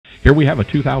Here we have a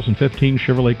 2015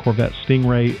 Chevrolet Corvette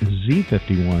Stingray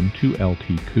Z51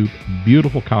 2LT Coupe.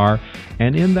 Beautiful car,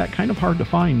 and in that kind of hard to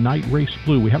find night race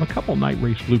blue. We have a couple night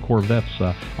race blue Corvettes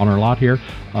on our lot here.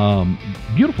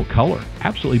 Beautiful color,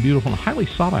 absolutely beautiful, and highly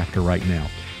sought after right now.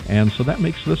 And so that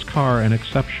makes this car an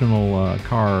exceptional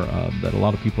car that a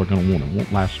lot of people are going to want. It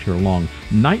won't last here long.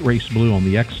 Night race blue on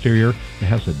the exterior. It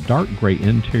has a dark gray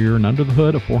interior, and under the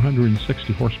hood, a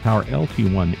 460 horsepower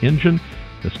LT1 engine.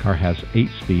 This car has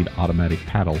 8-speed automatic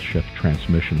paddle shift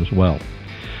transmission as well.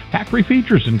 Factory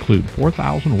features include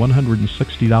 $4,160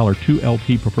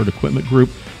 2LT preferred equipment group.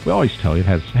 We always tell you it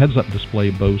has heads-up display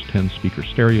Bose 10-speaker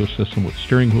stereo system with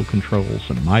steering wheel controls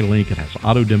and MyLink. It has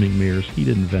auto-dimming mirrors,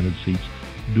 heated and vented seats,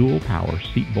 dual power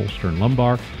seat bolster and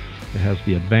lumbar. It has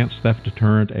the advanced theft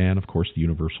deterrent and, of course, the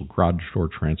universal garage door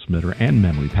transmitter and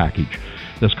memory package.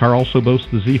 This car also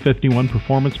boasts the Z51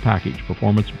 Performance Package,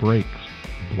 performance brakes,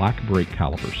 black brake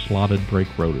calipers, slotted brake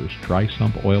rotors, dry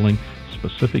sump oiling,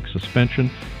 specific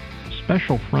suspension,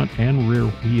 special front and rear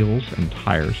wheels and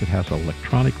tires. It has an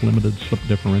electronic limited slip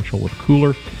differential with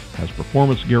cooler, has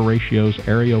performance gear ratios,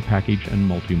 aereo package, and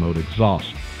multi-mode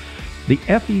exhaust. The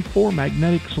FE4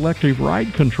 magnetic selective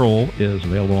ride control is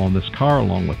available on this car,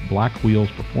 along with black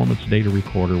wheels, performance data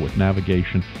recorder with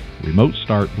navigation, remote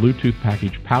start, Bluetooth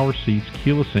package, power seats,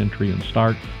 keyless entry and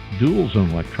start, dual zone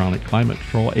electronic climate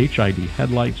control, HID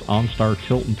headlights, OnStar,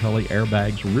 tilt and telly,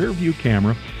 airbags, rear view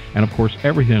camera, and of course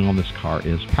everything on this car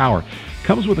is power.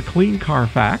 Comes with a clean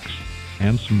Carfax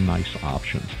and some nice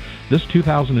options. This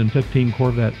 2015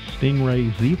 Corvette Stingray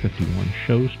Z51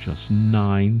 shows just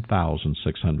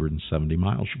 9,670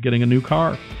 miles. You're getting a new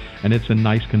car, and it's in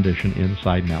nice condition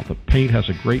inside and out. The paint has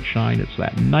a great shine. It's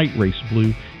that night race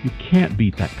blue. You can't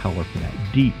beat that color for that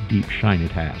deep, deep shine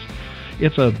it has.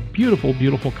 It's a beautiful,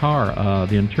 beautiful car.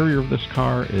 The interior of this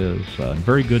car is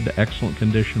very good to excellent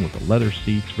condition with the leather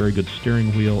seats, very good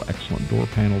steering wheel, excellent door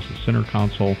panels, the center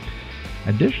console.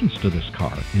 Additions to this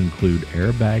car include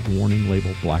airbag warning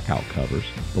label blackout covers,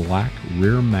 black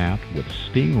rear mat with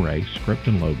Stingray script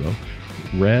and logo,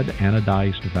 red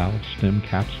anodized valve stem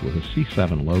caps with a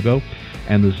C7 logo,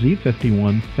 and the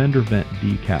Z51 fender vent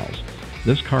decals.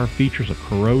 This car features a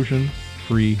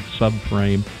corrosion-free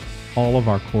subframe. All of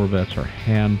our Corvettes are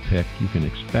hand-picked. You can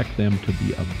expect them to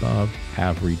be above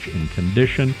average in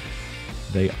condition.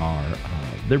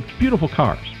 They're beautiful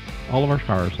cars. All of our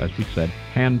cars, as we said,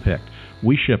 hand-picked.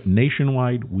 We ship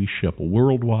nationwide. We ship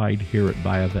worldwide here at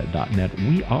buyavette.net.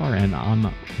 We are an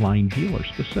online dealer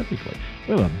specifically.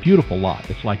 We have a beautiful lot.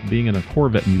 It's like being in a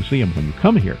Corvette museum when you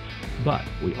come here. But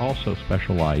we also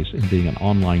specialize in being an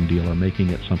online dealer, making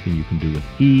it something you can do with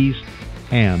ease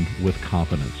and with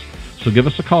confidence. So give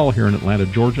us a call here in Atlanta,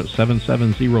 Georgia,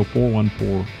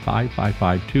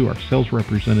 770-414-5552. Our sales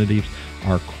representatives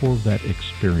are Corvette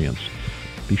experienced.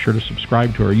 Be sure to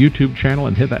subscribe to our YouTube channel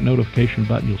and hit that notification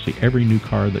button. You'll see every new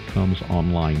car that comes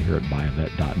online here at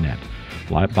buyavette.net.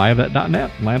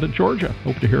 Buyavette.net, Atlanta, Georgia.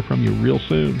 Hope to hear from you real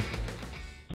soon.